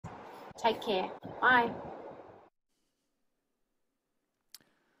Take care. Bye.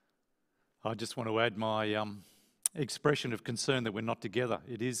 I just want to add my expression of concern that we're not together.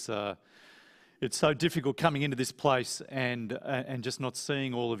 It's so difficult coming into this place and just not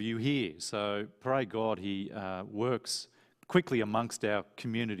seeing all of you here. So pray God He works quickly amongst our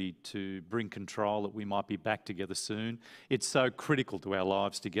community to bring control, that we might be back together soon. It's so critical to our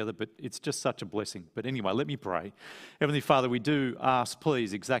lives together, but it's just such a blessing. But anyway, let me pray. Heavenly Father, we do ask,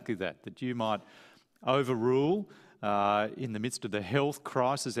 please, exactly that you might overrule in the midst of the health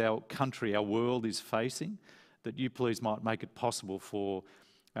crisis our country, our world is facing, that you please might make it possible for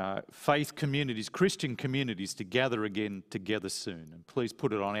faith communities, Christian communities to gather again together soon. And please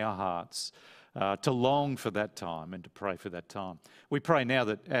put it on our hearts to long for that time and to pray for that time. We pray now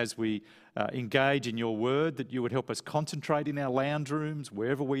that as we engage in your word, that you would help us concentrate in our lounge rooms,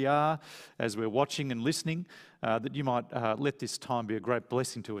 wherever we are, as we're watching and listening, that you might let this time be a great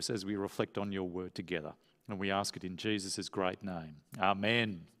blessing to us as we reflect on your word together. And we ask it in Jesus' great name.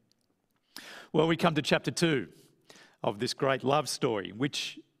 Amen. Well, we come to chapter 2 of this great love story,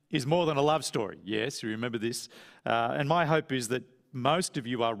 which is more than a love story. Yes, you remember this. And my hope is that most of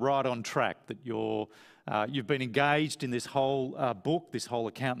you are right on track, that you've been engaged in this whole book, this whole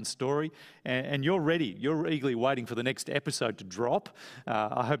accountant story, and you're ready. You're eagerly waiting for the next episode to drop.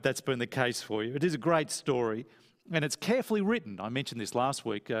 I hope that's been the case for you. It is a great story, and it's carefully written. I mentioned this last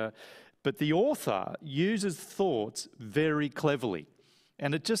week, but the author uses thoughts very cleverly.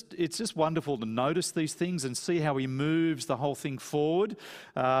 And it's just wonderful to notice these things and see how he moves the whole thing forward.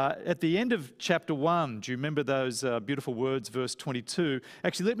 At the end of chapter 1, do you remember those beautiful words, verse 22?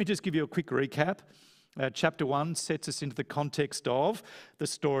 Actually, let me just give you a quick recap. Chapter 1 sets us into the context of the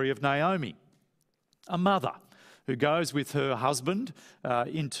story of Naomi, a mother who goes with her husband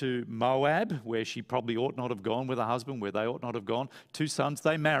into Moab, where she probably ought not have gone with her husband, where they ought not have gone. 2 sons,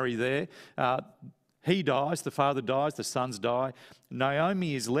 they marry there. He dies, the father dies, the sons die.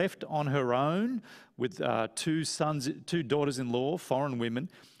 Naomi is left on her own with 2 daughters-in-law, foreign women,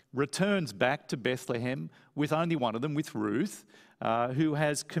 returns back to Bethlehem with only one of them, with Ruth, who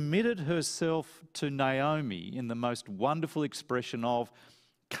has committed herself to Naomi in the most wonderful expression of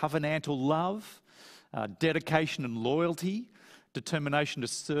covenantal love, dedication and loyalty, determination to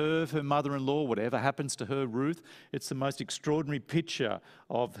serve her mother-in-law, whatever happens to her, Ruth. It's the most extraordinary picture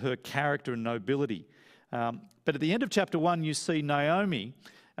of her character and nobility. But at the end of chapter 1, you see Naomi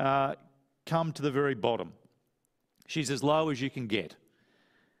come to the very bottom. She's as low as you can get.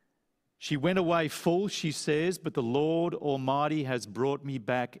 She went away full, she says, but the Lord Almighty has brought me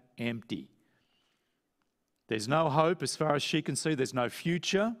back empty. There's no hope as far as she can see. There's no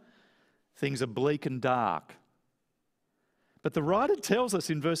future. Things are bleak and dark. But the writer tells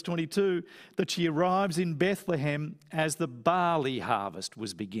us in verse 22 that she arrives in Bethlehem as the barley harvest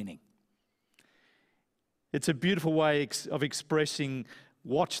was beginning. It's a beautiful way of expressing,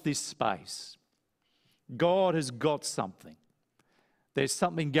 watch this space. God has got something. There's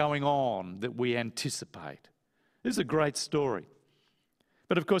something going on that we anticipate. This is a great story.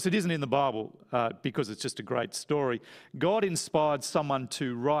 But of course, it isn't in the Bible because it's just a great story. God inspired someone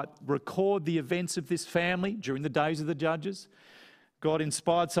to record the events of this family during the days of the judges. God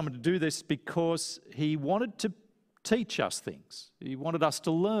inspired someone to do this because he wanted to teach us things. He wanted us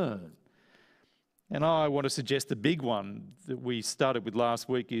to learn. And I want to suggest the big one that we started with last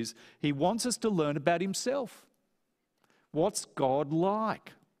week is he wants us to learn about himself. What's God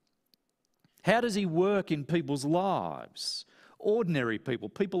like? How does he work in people's lives? Ordinary people,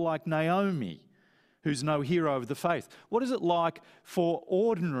 people like Naomi, who's no hero of the faith. What is it like for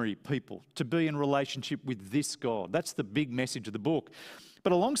ordinary people to be in relationship with this God? That's the big message of the book.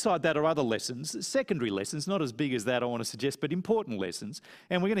 But alongside that are other lessons, secondary lessons, not as big as that I want to suggest, but important lessons.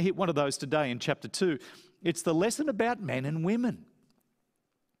 And we're going to hit one of those today in chapter 2. It's the lesson about men and women.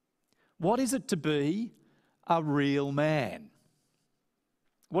 What is it to be a real man?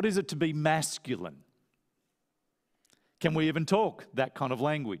 What is it to be masculine? Can we even talk that kind of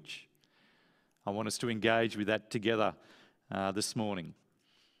language? I want us to engage with that together this morning.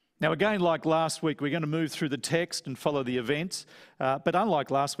 Now again, like last week, we're going to move through the text and follow the events. But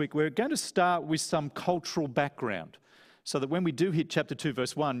unlike last week, we're going to start with some cultural background so that when we do hit chapter 2,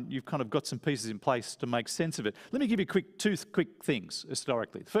 verse 1, you've kind of got some pieces in place to make sense of it. Let me give you two quick things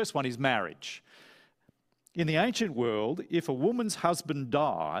historically. The first one is marriage. In the ancient world, if a woman's husband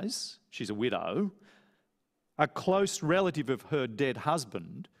dies, she's a widow, a close relative of her dead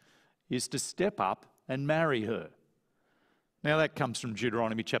husband is to step up and marry her. Now that comes from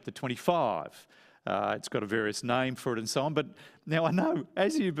Deuteronomy chapter 25. It's got a various name for it and so on. But now I know,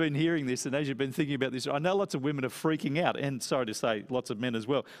 as you've been hearing this and as you've been thinking about this, I know lots of women are freaking out, and sorry to say, lots of men as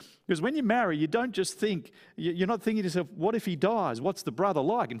well. Because when you marry, you don't just think, you're not thinking to yourself, what if he dies? What's the brother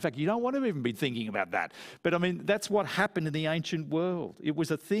like? In fact, you don't want to even be thinking about that. But I mean, that's what happened in the ancient world. It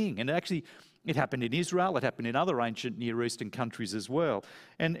was a thing. And actually, it happened in Israel, it happened in other ancient Near Eastern countries as well.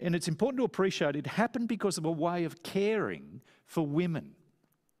 And it's important to appreciate it happened because of a way of caring for women.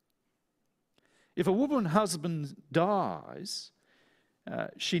 If a woman's husband dies,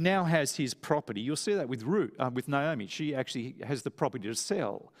 she now has his property. You'll see that with with Naomi. She actually has the property to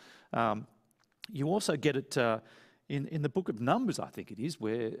sell. You also get it in the book of Numbers, I think it is,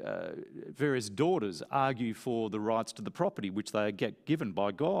 where various daughters argue for the rights to the property which they get given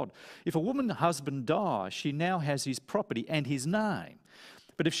by God. If a woman's husband dies, she now has his property and his name.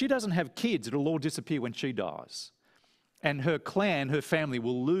 But if she doesn't have kids, it'll all disappear when she dies. And her clan, her family,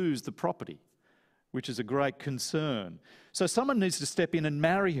 will lose the property, which is a great concern. So someone needs to step in and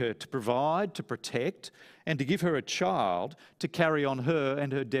marry her to provide, to protect, and to give her a child to carry on her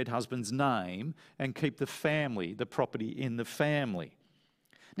and her dead husband's name and keep the family, the property in the family.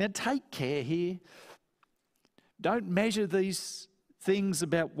 Now take care here. Don't measure these things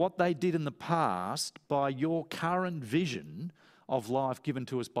about what they did in the past by your current vision of life given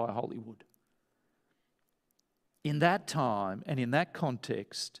to us by Hollywood. In that time and in that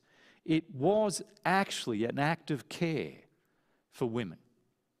context, it was actually an act of care for women,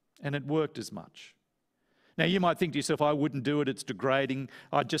 and it worked as much. Now, you might think to yourself, I wouldn't do it, it's degrading,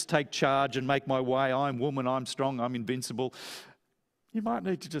 I'd just take charge and make my way, I'm woman, I'm strong, I'm invincible. You might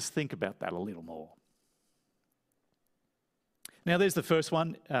need to just think about that a little more. Now, there's the first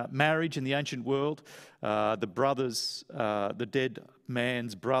one, marriage in the ancient world. The dead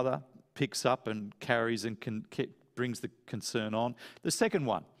man's brother picks up and carries and brings the concern on. The second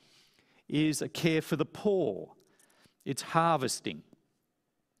one is a care for the poor. It's harvesting.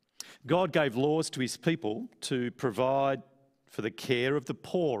 God gave laws to his people to provide for the care of the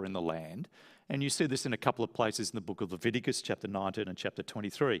poor in the land. And you see this in a couple of places in the book of Leviticus, chapter 19 and chapter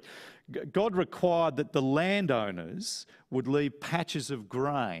 23. God required that the landowners would leave patches of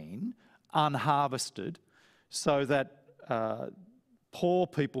grain unharvested so that poor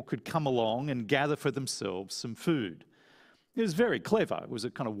people could come along and gather for themselves some food. It was very clever. It was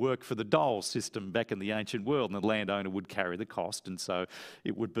a kind of work for the dole system back in the ancient world, and the landowner would carry the cost, and so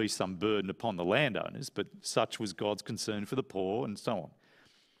it would be some burden upon the landowners, but such was God's concern for the poor and so on.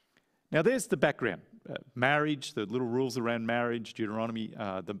 Now there's the background. Marriage, the little rules around marriage, Deuteronomy,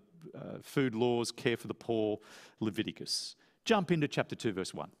 the food laws, care for the poor, Leviticus. Jump into chapter 2,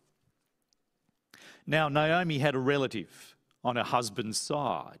 verse 1. Now Naomi had a relative on her husband's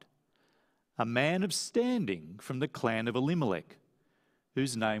side, a man of standing from the clan of Elimelech,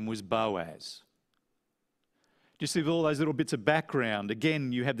 whose name was Boaz. Do you see all those little bits of background?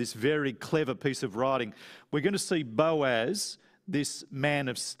 Again, you have this very clever piece of writing. We're going to see Boaz, this man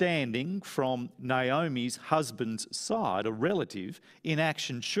of standing from Naomi's husband's side, a relative, in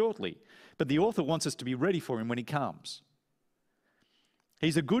action shortly. But the author wants us to be ready for him when he comes.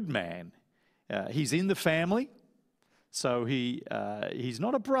 He's a good man. He's in the family. So he's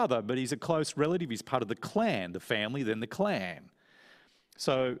not a brother, but he's a close relative. He's part of the clan, the family, then the clan.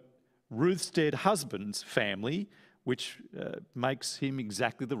 So Ruth's dead husband's family, which makes him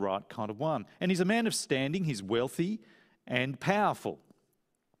exactly the right kind of one. And he's a man of standing, he's wealthy and powerful.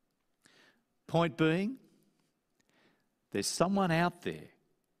 Point being, there's someone out there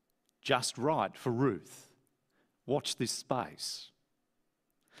just right for Ruth. Watch this space.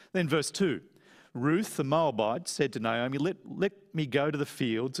 Then verse 2. Ruth, the Moabite, said to Naomi, let me go to the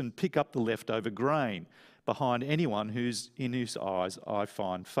fields and pick up the leftover grain behind anyone in whose eyes I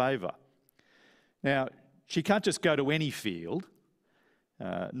find favour. Now, she can't just go to any field.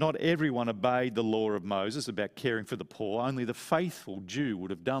 Not everyone obeyed the law of Moses about caring for the poor. Only the faithful Jew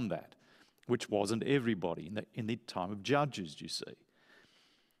would have done that, which wasn't everybody in the time of Judges, you see.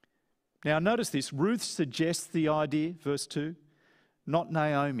 Now, notice this. Ruth suggests the idea, verse 2, not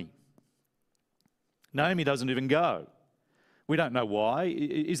Naomi. Naomi doesn't even go. We don't know why.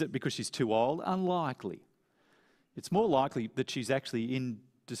 Is it because she's too old? Unlikely. It's more likely that she's actually in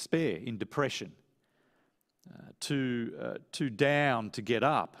despair, in depression, too down to get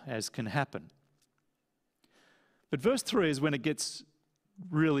up, as can happen. But verse 3 is when it gets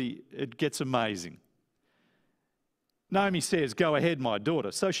amazing. Naomi says, "Go ahead, my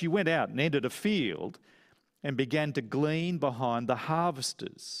daughter." So she went out and entered a field and began to glean behind the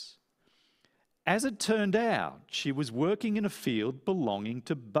harvesters. As it turned out, she was working in a field belonging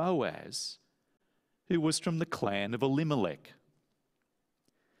to Boaz, who was from the clan of Elimelech.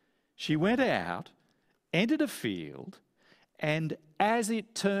 She went out, entered a field, and as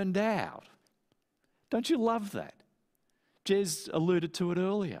it turned out, don't you love that? Jez alluded to it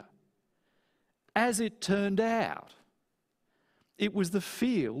earlier. As it turned out, it was the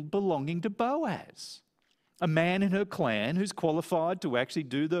field belonging to Boaz, a man in her clan who's qualified to actually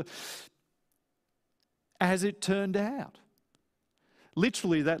do the as it turned out.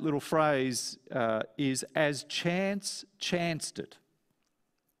 Literally, that little phrase is as chance chanced it.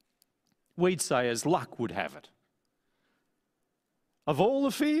 We'd say as luck would have it. Of all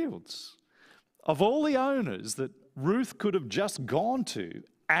the fields, of all the owners that Ruth could have just gone to,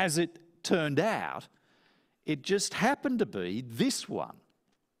 as it turned out, it just happened to be this one.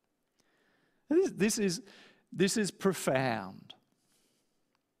 This is profound.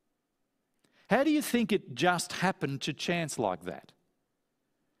 How do you think it just happened to chance like that?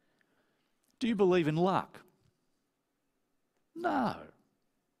 Do you believe in luck? No.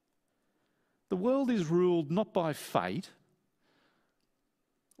 The world is ruled not by fate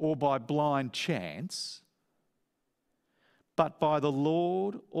or by blind chance, but by the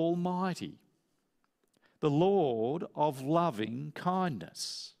Lord Almighty, the Lord of loving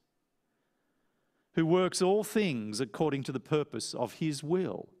kindness, who works all things according to the purpose of his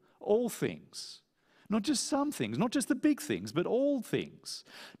will. All things. Not just some things, not just the big things, but all things.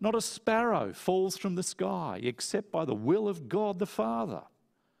 Not a sparrow falls from the sky except by the will of God the Father.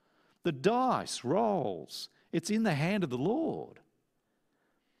 The dice rolls. It's in the hand of the Lord.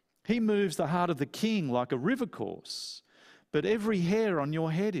 He moves the heart of the king like a river course, but every hair on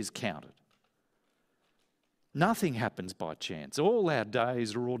your head is counted. Nothing happens by chance. All our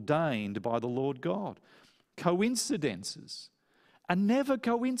days are ordained by the Lord God. Coincidences are never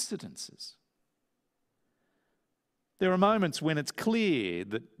coincidences. There are moments when it's clear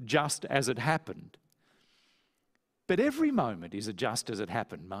that just as it happened, but every moment is a just as it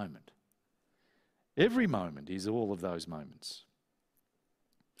happened moment. Every moment is all of those moments.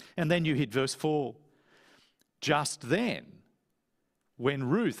 And then you hit verse 4. Just then, when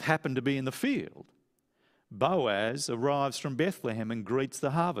Ruth happened to be in the field, Boaz arrives from Bethlehem and greets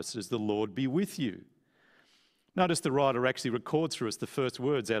the harvesters, "The Lord be with you." Notice the writer actually records for us the first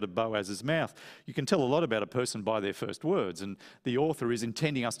words out of Boaz's mouth. You can tell a lot about a person by their first words, and the author is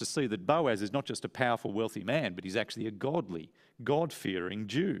intending us to see that Boaz is not just a powerful, wealthy man, but he's actually a godly, God-fearing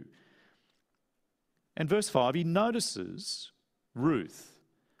Jew. And verse 5, he notices Ruth.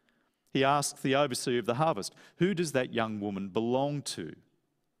 He asks the overseer of the harvest, "Who does that young woman belong to?"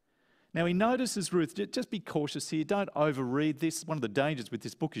 Now he notices Ruth. Just be cautious here. Don't overread this. One of the dangers with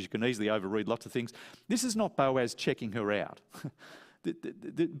this book is you can easily overread lots of things. This is not Boaz checking her out.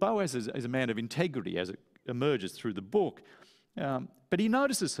 Boaz is a man of integrity as it emerges through the book. But he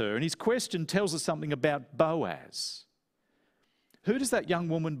notices her, and his question tells us something about Boaz. Who does that young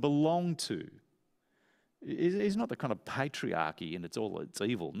woman belong to? He's not the kind of patriarchy and it's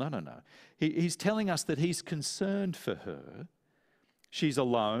evil. No. He's telling us that he's concerned for her. She's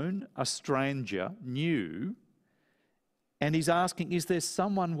alone, a stranger, new, and he's asking, is there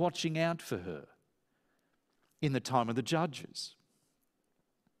someone watching out for her in the time of the judges?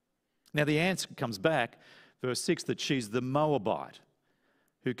 Now the answer comes back, verse 6, that she's the Moabite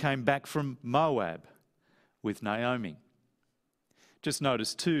who came back from Moab with Naomi. Just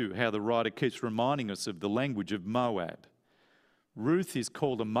notice too how the writer keeps reminding us of the language of Moab. Ruth is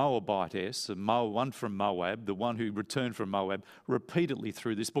called a Moabitess, one from Moab, the one who returned from Moab, repeatedly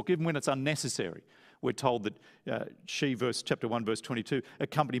through this book, even when it's unnecessary. We're told that she, chapter 1, verse 22,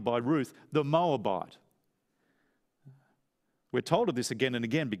 accompanied by Ruth, the Moabite. We're told of this again and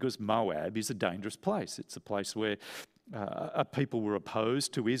again because Moab is a dangerous place. It's a place where a people were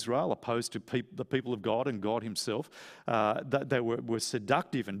opposed to Israel, opposed to the people of God and God himself. They were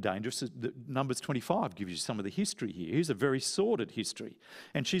seductive and dangerous. Numbers 25 gives you some of the history here. Here's a very sordid history.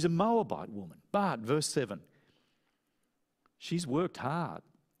 And she's a Moabite woman. But, verse 7, she's worked hard.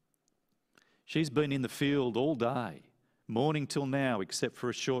 She's been in the field all day, morning till now, except for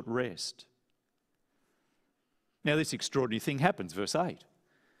a short rest. Now this extraordinary thing happens, verse 8.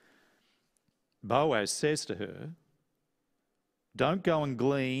 Boaz says to her, "Don't go and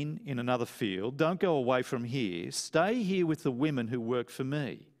glean in another field. Don't go away from here. Stay here with the women who work for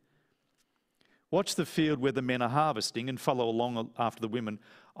me. Watch the field where the men are harvesting and follow along after the women.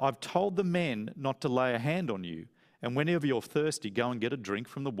 I've told the men not to lay a hand on you, and whenever you're thirsty, go and get a drink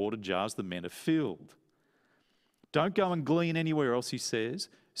from the water jars the men have filled. Don't go and glean anywhere else," he says.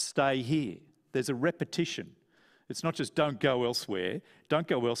 "Stay here." There's a repetition. It's not just don't go elsewhere,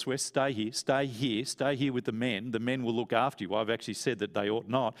 stay here, stay here with the men. The men will look after you. I've actually said that they ought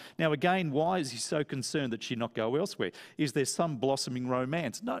not. Now again, why is he so concerned that she not go elsewhere? Is there some blossoming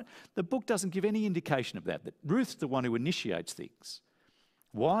romance? No, the book doesn't give any indication of that Ruth's the one who initiates things.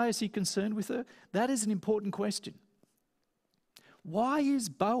 Why is he concerned with her? That is an important question. Why is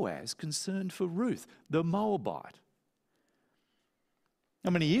Boaz concerned for Ruth, the Moabite? I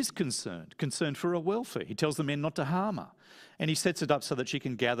mean, he is concerned for her welfare. He tells the men not to harm her. And he sets it up so that she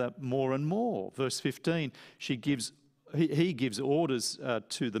can gather more and more. Verse 15, he gives orders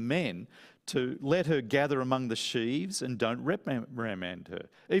to the men to let her gather among the sheaves and don't reprimand her.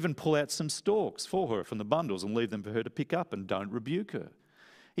 Even pull out some stalks for her from the bundles and leave them for her to pick up, and don't rebuke her.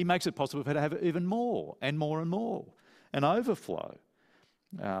 He makes it possible for her to have even more and more and more, an overflow.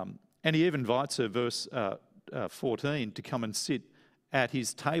 And he even invites her, verse 14, to come and sit at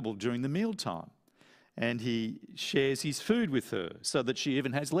his table during the mealtime. And he shares his food with her so that she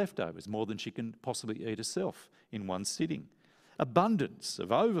even has leftovers, more than she can possibly eat herself in one sitting. Abundance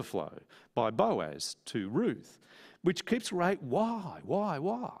of overflow by Boaz to Ruth, which keeps right. Why?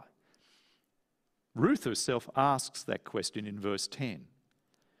 Ruth herself asks that question in verse 10.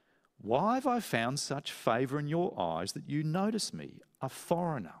 Why have I found such favour in your eyes that you notice me, a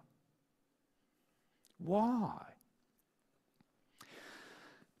foreigner? Why?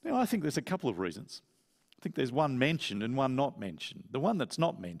 Now, I think there's a couple of reasons. I think there's one mentioned and one not mentioned. The one that's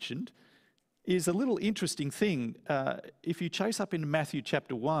not mentioned is a little interesting thing. If you chase up into Matthew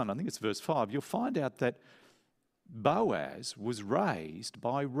chapter 1, I think it's verse 5, you'll find out that Boaz was raised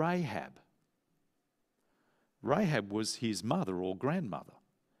by Rahab. Rahab was his mother or grandmother.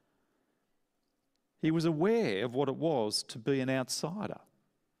 He was aware of what it was to be an outsider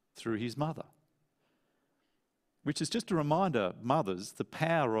through his mother. Which is just a reminder, mothers, the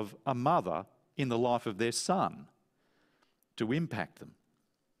power of a mother in the life of their son to impact them.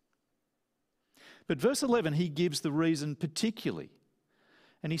 But verse 11, he gives the reason particularly.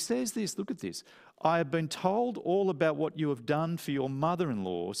 And he says this, look at this. I have been told all about what you have done for your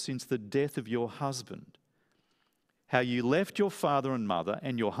mother-in-law since the death of your husband. How you left your father and mother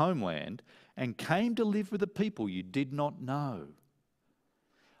and your homeland and came to live with a people you did not know.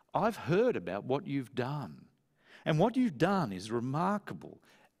 I've heard about what you've done. And what you've done is remarkable.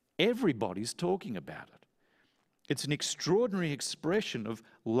 Everybody's talking about it. It's an extraordinary expression of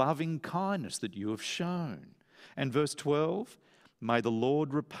loving kindness that you have shown. And verse 12, may the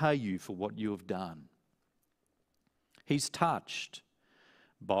Lord repay you for what you have done. He's touched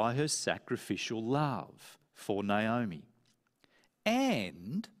by her sacrificial love for Naomi.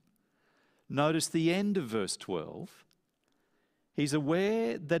 And notice the end of verse 12. He's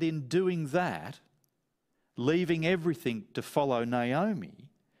aware that in doing that, leaving everything to follow Naomi,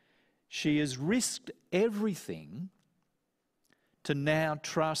 she has risked everything to now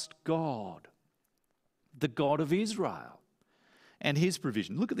trust God, the God of Israel, and his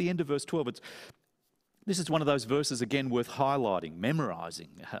provision. Look at the end of verse 12. This is one of those verses, again, worth highlighting, memorising,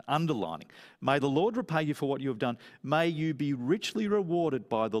 underlining. May the Lord repay you for what you have done. May you be richly rewarded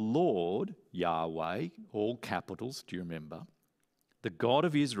by the Lord, Yahweh, all capitals, do you remember? The God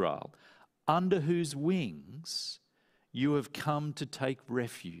of Israel, under whose wings you have come to take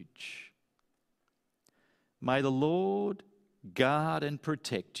refuge. May the Lord guard and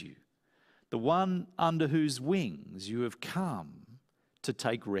protect you, the one under whose wings you have come to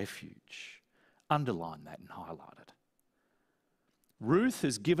take refuge. Underline that and highlight it. Ruth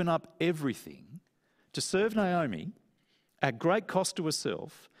has given up everything to serve Naomi at great cost to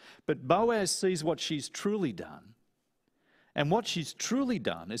herself, but Boaz sees what she's truly done. And what she's truly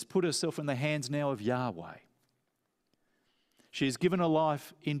done is put herself in the hands now of Yahweh. She has given her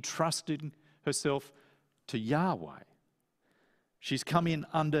life entrusting herself to Yahweh. She's come in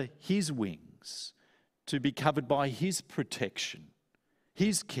under his wings to be covered by his protection,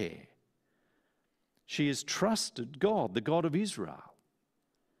 his care. She has trusted God, the God of Israel.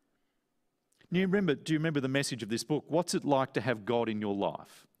 Do you remember the message of this book? What's it like to have God in your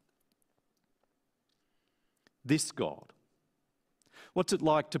life? This God. What's it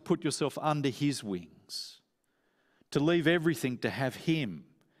like to put yourself under his wings? To leave everything to have him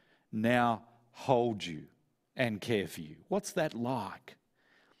now hold you and care for you? What's that like?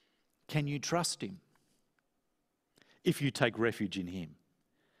 Can you trust him? If you take refuge in him.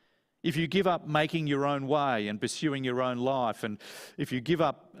 If you give up making your own way and pursuing your own life, and if you give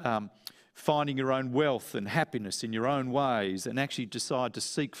up finding your own wealth and happiness in your own ways and actually decide to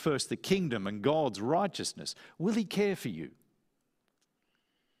seek first the kingdom and God's righteousness, will he care for you?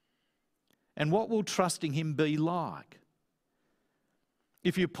 And what will trusting him be like?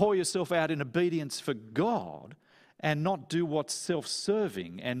 If you pour yourself out in obedience for God and not do what's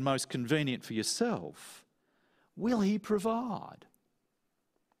self-serving and most convenient for yourself, will he provide?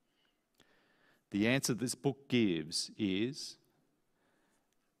 The answer this book gives is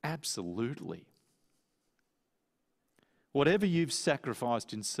absolutely. Whatever you've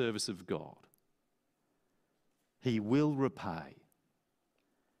sacrificed in service of God, he will repay.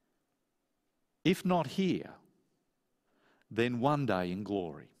 If not here, then one day in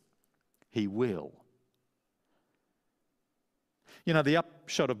glory, he will. You know, the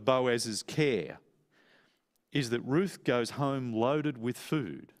upshot of Boaz's care is that Ruth goes home loaded with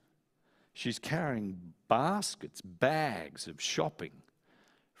food. She's carrying baskets, bags of shopping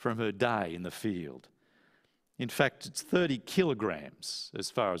from her day in the field. In fact, it's 30 kilograms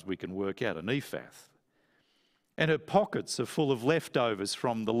as far as we can work out, an ephah. And her pockets are full of leftovers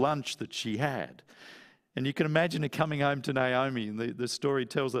from the lunch that she had. And you can imagine her coming home to Naomi. And the story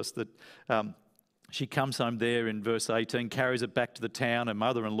tells us that she comes home there in verse 18, carries it back to the town. Her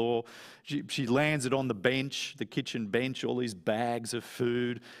mother-in-law, she lands it on the bench, the kitchen bench, all these bags of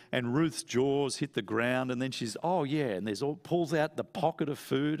food. And Ruth's jaws hit the ground. And then she's, oh yeah, and pulls out the pocket of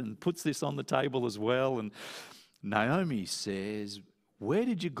food and puts this on the table as well. And Naomi says, where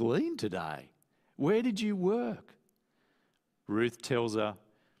did you glean today? Where did you work? Ruth tells her,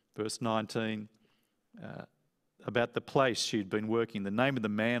 verse 19, about the place she'd been working. The name of the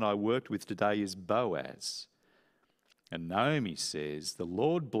man I worked with today is Boaz. And Naomi says, the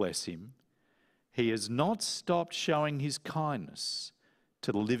Lord bless him. He has not stopped showing his kindness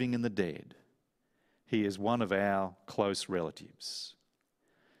to the living and the dead. He is one of our close relatives.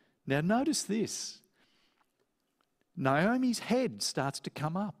 Now notice this. Naomi's head starts to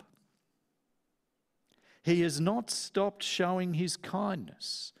come up. He has not stopped showing his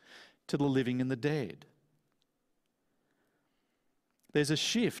kindness to the living and the dead. There's a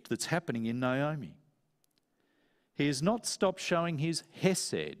shift that's happening in Naomi. He has not stopped showing his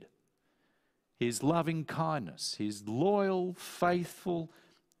hesed, his loving kindness, his loyal, faithful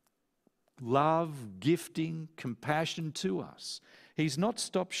love, gifting, compassion to us. He's not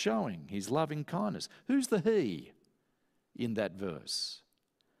stopped showing his loving kindness. Who's the he in that verse?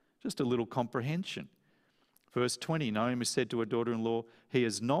 Just a little comprehension. Verse 20, Naomi said to her daughter-in-law, he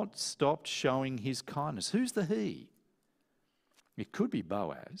has not stopped showing his kindness. Who's the he? It could be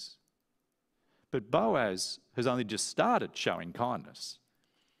Boaz. But Boaz has only just started showing kindness.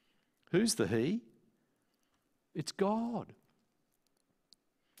 Who's the he? It's God.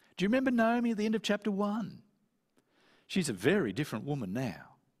 Do you remember Naomi at the end of chapter 1? She's a very different woman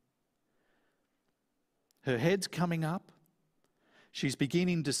now. Her head's coming up. She's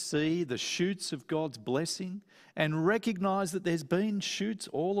beginning to see the shoots of God's blessing and recognise that there's been shoots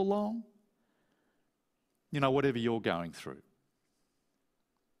all along. You know, whatever you're going through,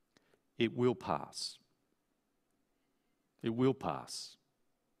 it will pass. It will pass.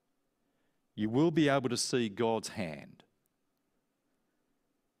 You will be able to see God's hand.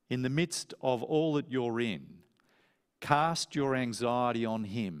 In the midst of all that you're in, cast your anxiety on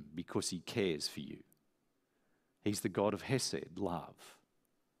him because he cares for you. He's the God of Hesed, love.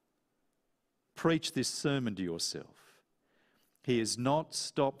 Preach this sermon to yourself. He has not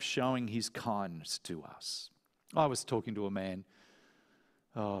stopped showing his kindness to us. I was talking to a man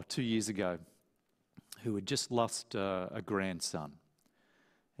 2 years ago who had just lost a grandson,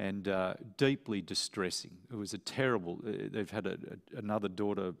 and deeply distressing. It was a terrible, they've had another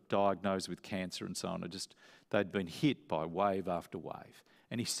daughter diagnosed with cancer and so on. They'd been hit by wave after wave.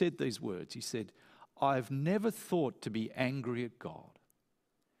 And he said these words, he said, I've never thought to be angry at God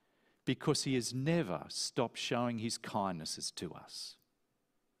because he has never stopped showing his kindnesses to us.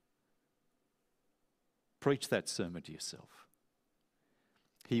 Preach that sermon to yourself.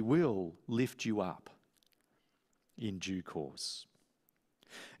 He will lift you up in due course.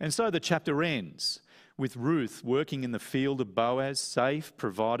 And so the chapter ends with Ruth working in the field of Boaz, safe,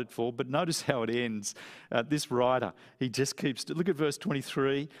 provided for. But notice how it ends. This writer, he just keeps... Look at verse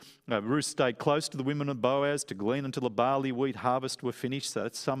 23. Ruth stayed close to the women of Boaz to glean until the barley wheat harvest were finished. So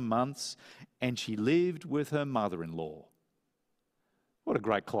that's some months. And she lived with her mother-in-law. What a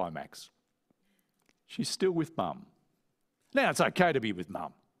great climax. She's still with mum. Now it's okay to be with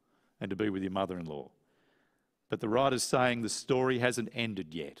mum and to be with your mother-in-law. But the writer's saying the story hasn't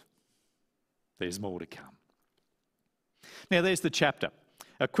ended yet. There's more to come. Now there's the chapter.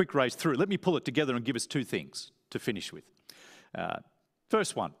 A quick race through. Let me pull it together and give us two things to finish with.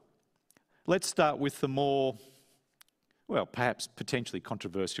 First one, let's start with the more, well, perhaps potentially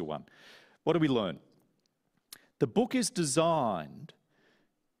controversial one. What do we learn? The book is designed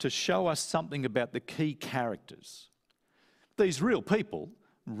to show us something about the key characters. These real people,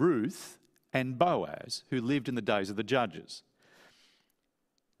 Ruth and Boaz, who lived in the days of the judges.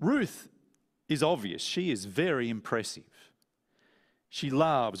 Ruth is obvious. She is very impressive. She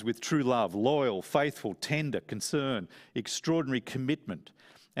loves with true love, loyal, faithful, tender, concern, extraordinary commitment.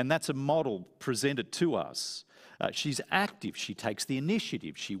 And that's a model presented to us. She's active. She takes the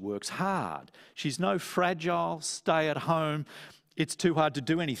initiative. She works hard. She's no fragile, stay at home, it's too hard to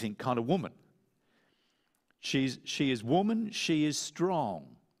do anything kind of woman. She is woman. She is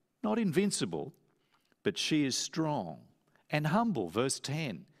strong. Not invincible, but she is strong and humble. Verse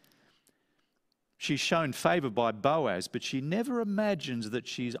 10. She's shown favour by Boaz, but she never imagines that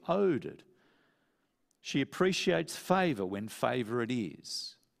she's owed it. She appreciates favour when favour it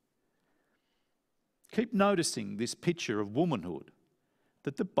is. Keep noticing this picture of womanhood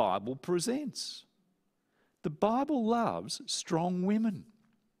that the Bible presents. The Bible loves strong women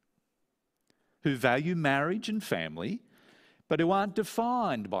who value marriage and family, but who aren't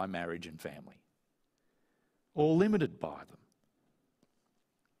defined by marriage and family or limited by them.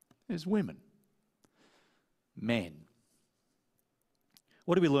 There's women. Men.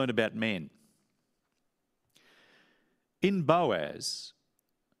 What do we learn about men? In Boaz,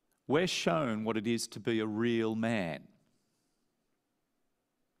 we're shown what it is to be a real man.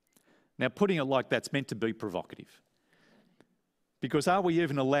 Now, putting it like that's meant to be provocative. Because are we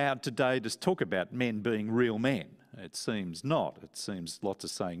even allowed today to talk about men being real men? It seems not. It seems lots are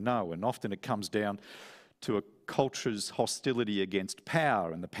saying no, and often it comes down to a culture's hostility against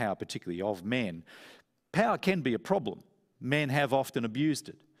power, and the power particularly of men. Power can be a problem. Men have often abused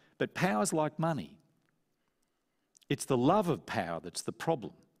it. But power's like money. It's the love of power that's the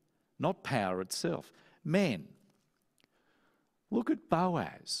problem, not power itself. Men, look at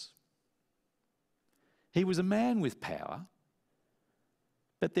Boaz. He was a man with power,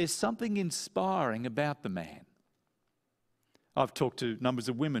 but there's something inspiring about the man. I've talked to numbers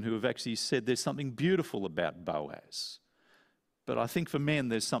of women who have actually said there's something beautiful about Boaz. But I think for men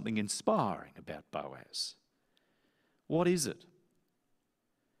there's something inspiring about Boaz. What is it?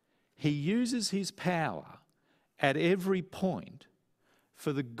 He uses his power at every point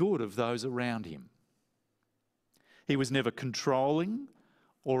for the good of those around him. He was never controlling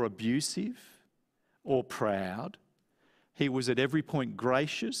or abusive or proud. He was at every point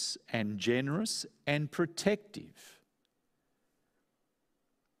gracious and generous and protective.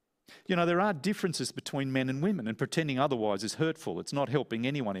 You know, there are differences between men and women, and pretending otherwise is hurtful. It's not helping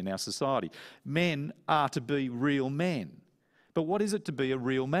anyone in our society. Men are to be real men. But what is it to be a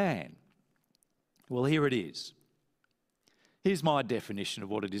real man? Well, here it is. Here's my definition of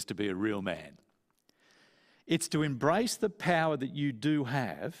what it is to be a real man. It's to embrace the power that you do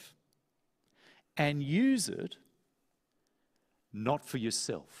have and use it not for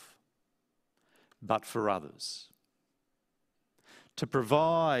yourself, but for others. To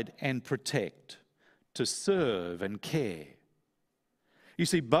provide and protect, to serve and care. You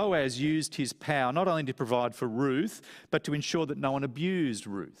see, Boaz used his power not only to provide for Ruth, but to ensure that no one abused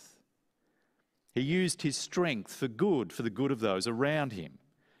Ruth. He used his strength for the good of those around him.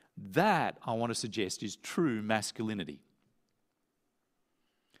 That, I want to suggest, is true masculinity.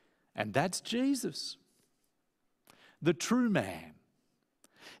 And that's Jesus, the true man.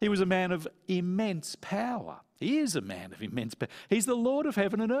 He was a man of immense power. He is a man of immense power. He's the Lord of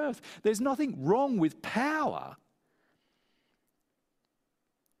heaven and earth. There's nothing wrong with power.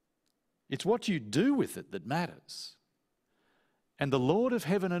 It's what you do with it that matters. And the Lord of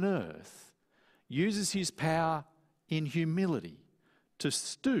heaven and earth uses his power in humility to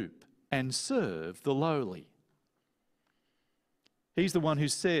stoop and serve the lowly. He's the one who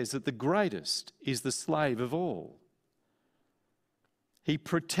says that the greatest is the slave of all. He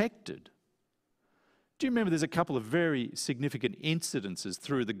protected. Do you remember there's a couple of very significant incidences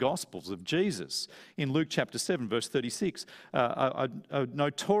through the Gospels of Jesus? In Luke chapter 7, verse 36, a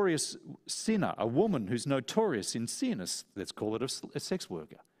notorious sinner, a woman who's notorious in sin, let's call it a sex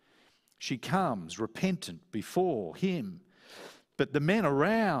worker. She comes repentant before him. But the men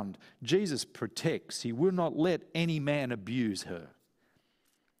around, Jesus protects. He will not let any man abuse her.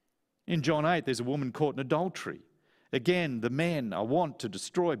 In John 8, there's a woman caught in adultery. Again, the men are wont to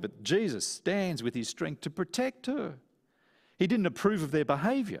destroy, but Jesus stands with his strength to protect her. He didn't approve of their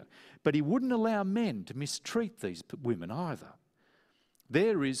behaviour, but he wouldn't allow men to mistreat these women either.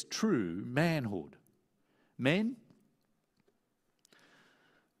 There is true manhood. Men,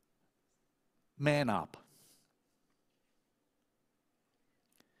 man up.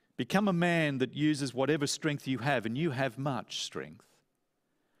 Become a man that uses whatever strength you have, and you have much strength,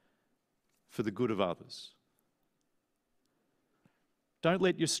 for the good of others. Don't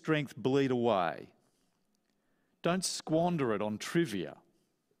let your strength bleed away. Don't squander it on trivia.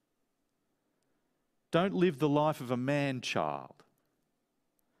 Don't live the life of a man-child,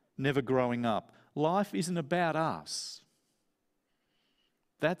 never growing up. Life isn't about us.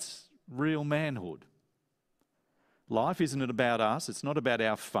 That's real manhood. Life isn't about us. It's not about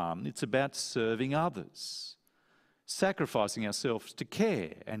our fun. It's about serving others, sacrificing ourselves to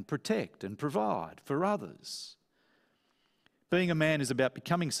care and protect and provide for others. Being a man is about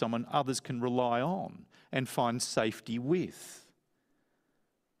becoming someone others can rely on and find safety with.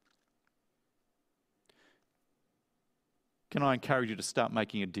 Can I encourage you to start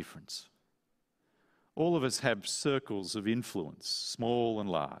making a difference? All of us have circles of influence, small and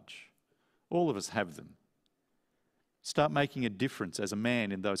large. All of us have them. Start making a difference as a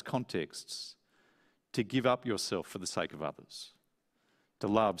man in those contexts, to give up yourself for the sake of others, to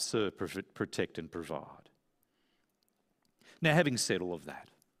love, serve, protect and provide. Now, having said all of that,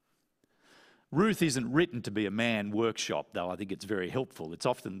 Ruth isn't written to be a man workshop, though I think it's very helpful.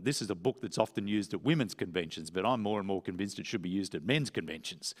 This is a book that's often used at women's conventions, but I'm more and more convinced it should be used at men's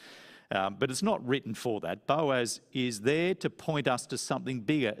conventions. But it's not written for that. Boaz is there to point us to something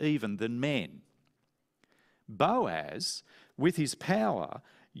bigger even than men. Boaz, with his power,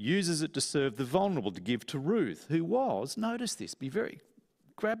 uses it to serve the vulnerable, to give to Ruth, who was, notice this,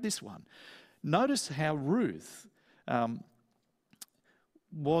 grab this one. Notice how Ruth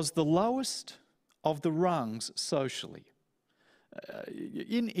was the lowest of the rungs socially.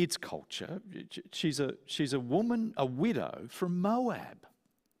 In its culture, she's a woman, a widow from Moab.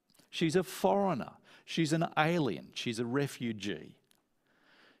 She's a foreigner. She's an alien. She's a refugee.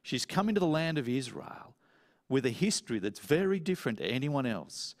 She's come into the land of Israel with a history that's very different to anyone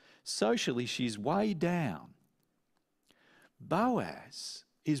else. Socially, she's way down. Boaz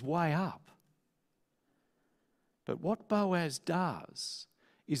is way up. But what Boaz does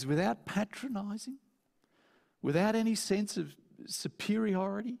is, without patronising, without any sense of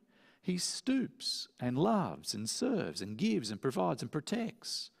superiority, he stoops and loves and serves and gives and provides and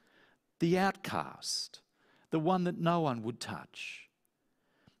protects the outcast, the one that no one would touch.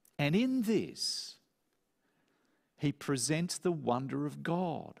 And in this, he presents the wonder of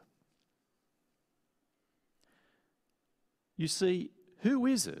God. You see, who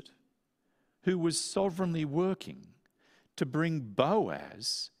is it who was sovereignly working to bring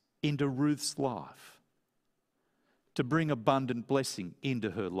Boaz into Ruth's life, to bring abundant blessing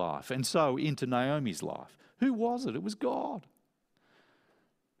into her life, and so into Naomi's life? Who was it? It was God.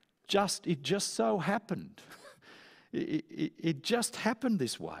 It just so happened. It just happened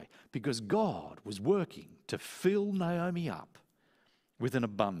this way because God was working to fill Naomi up with an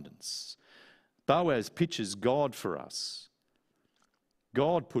abundance. Boaz pictures God for us.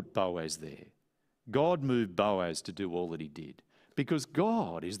 God put Boaz there. God moved Boaz to do all that he did because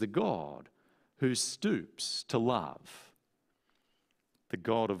God is the God who stoops to love, the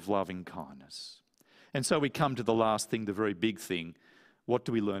God of loving kindness. And so we come to the last thing, the very big thing. What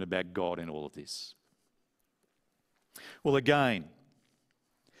do we learn about God in all of this? Well, again,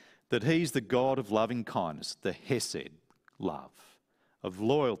 that he's the God of loving kindness, the Hesed love, of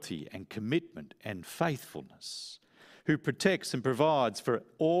loyalty and commitment and faithfulness, who protects and provides for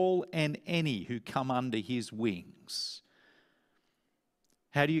all and any who come under his wings.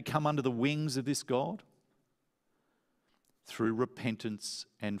 How do you come under the wings of this God? Through repentance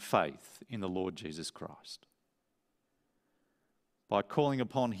and faith in the Lord Jesus Christ. By calling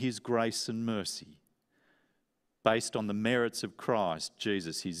upon his grace and mercy, based on the merits of Christ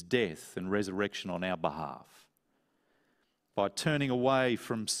Jesus, his death and resurrection on our behalf. By turning away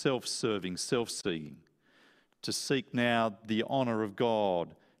from self-serving, self-seeking, to seek now the honour of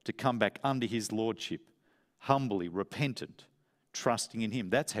God, to come back under his lordship, humbly, repentant, trusting in him.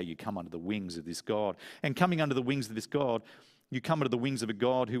 That's how you come under the wings of this God. And coming under the wings of this God, you come under the wings of a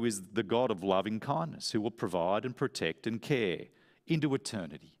God who is the God of loving kindness, who will provide and protect and care into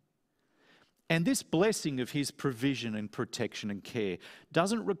eternity. And this blessing of his provision and protection and care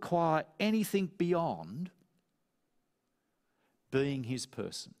doesn't require anything beyond being his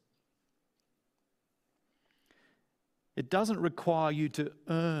person. It doesn't require you to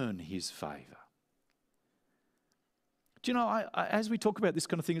earn his favour. Do you know, as we talk about this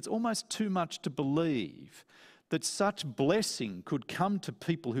kind of thing, it's almost too much to believe that such blessing could come to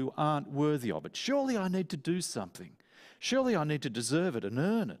people who aren't worthy of it. Surely I need to do something. Surely I need to deserve it and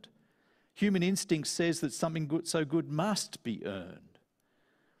earn it. Human instinct says that something good, so good must be earned.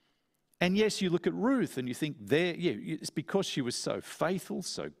 And yes, you look at Ruth and you think, it's because she was so faithful,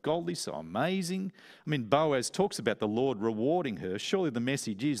 so godly, so amazing. I mean, Boaz talks about the Lord rewarding her. Surely the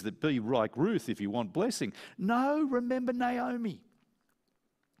message is that be like Ruth if you want blessing. No, remember Naomi.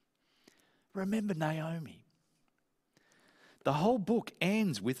 Remember Naomi. The whole book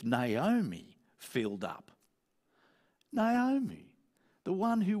ends with Naomi filled up. Naomi, the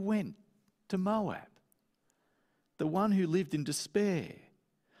one who went to Moab, the one who lived in despair,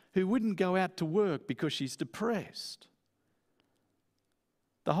 who wouldn't go out to work because she's depressed.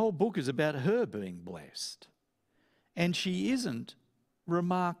 The whole book is about her being blessed. And she isn't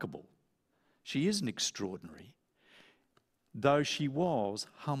remarkable. She isn't extraordinary, though she was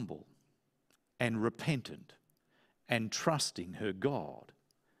humble and repentant and trusting her God.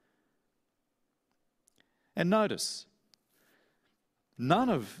 And notice, none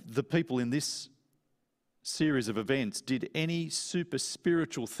of the people in this series of events did any super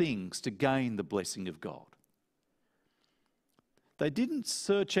spiritual things to gain the blessing of God. They didn't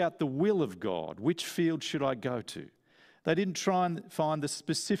search out the will of God. Which field should I go to? They didn't try and find the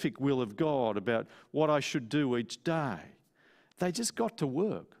specific will of God about what I should do each day. They just got to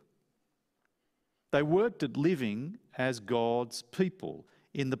work. They worked at living as God's people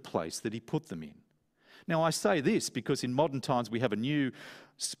in the place that He put them in. Now, I say this because in modern times we have a new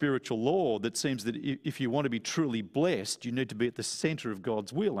spiritual law that seems that if you want to be truly blessed, you need to be at the centre of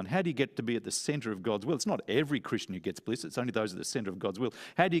God's will. And how do you get to be at the centre of God's will? It's not every Christian who gets blessed, it's only those at the centre of God's will.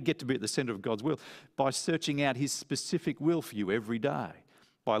 How do you get to be at the centre of God's will? By searching out His specific will for you every day,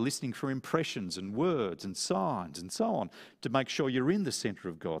 by listening for impressions and words and signs and so on to make sure you're in the centre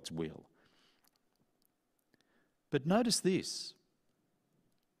of God's will. But notice this.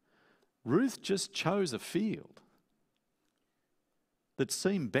 Ruth just chose a field that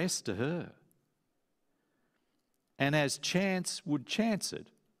seemed best to her. And as chance would chance it,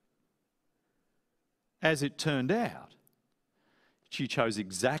 as it turned out, she chose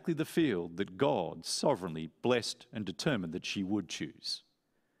exactly the field that God sovereignly blessed and determined that she would choose.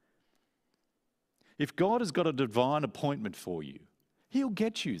 If God has got a divine appointment for you, He'll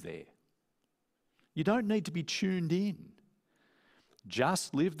get you there. You don't need to be tuned in.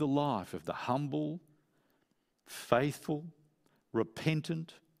 Just live the life of the humble, faithful,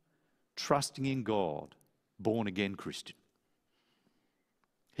 repentant, trusting in God, born-again Christian.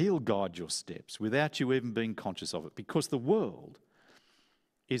 He'll guide your steps without you even being conscious of it, because the world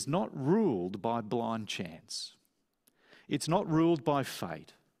is not ruled by blind chance. It's not ruled by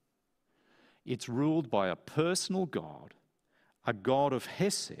fate. It's ruled by a personal God, a God of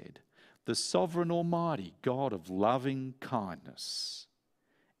Hesed, the sovereign almighty God of loving kindness.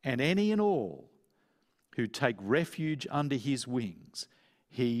 And any and all who take refuge under His wings,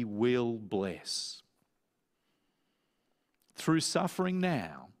 He will bless. Through suffering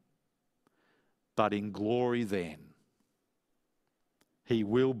now, but in glory then. He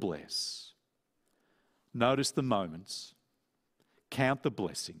will bless. Notice the moments, count the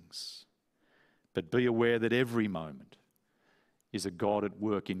blessings, but be aware that every moment is a God at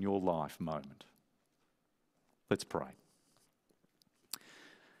work in your life moment. Let's pray.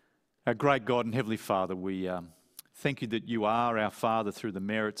 Our great God and Heavenly Father, we thank You that You are our Father through the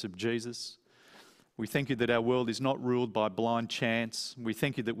merits of Jesus. We thank You that our world is not ruled by blind chance. We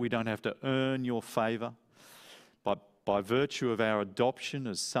thank You that we don't have to earn Your favour, but by virtue of our adoption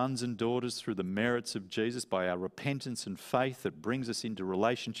as sons and daughters through the merits of Jesus, by our repentance and faith that brings us into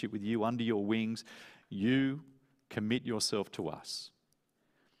relationship with You under Your wings, You commit Yourself to us.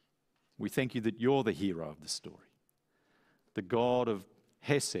 We thank You that You're the hero of the story, the God of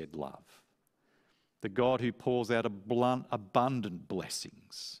Hesed love, the God who pours out abundant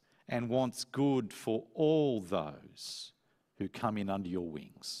blessings and wants good for all those who come in under Your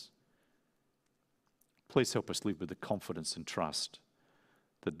wings. Please help us live with the confidence and trust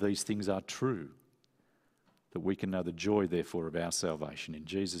that these things are true, that we can know the joy, therefore, of our salvation. In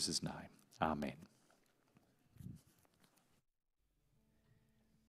Jesus' name, amen.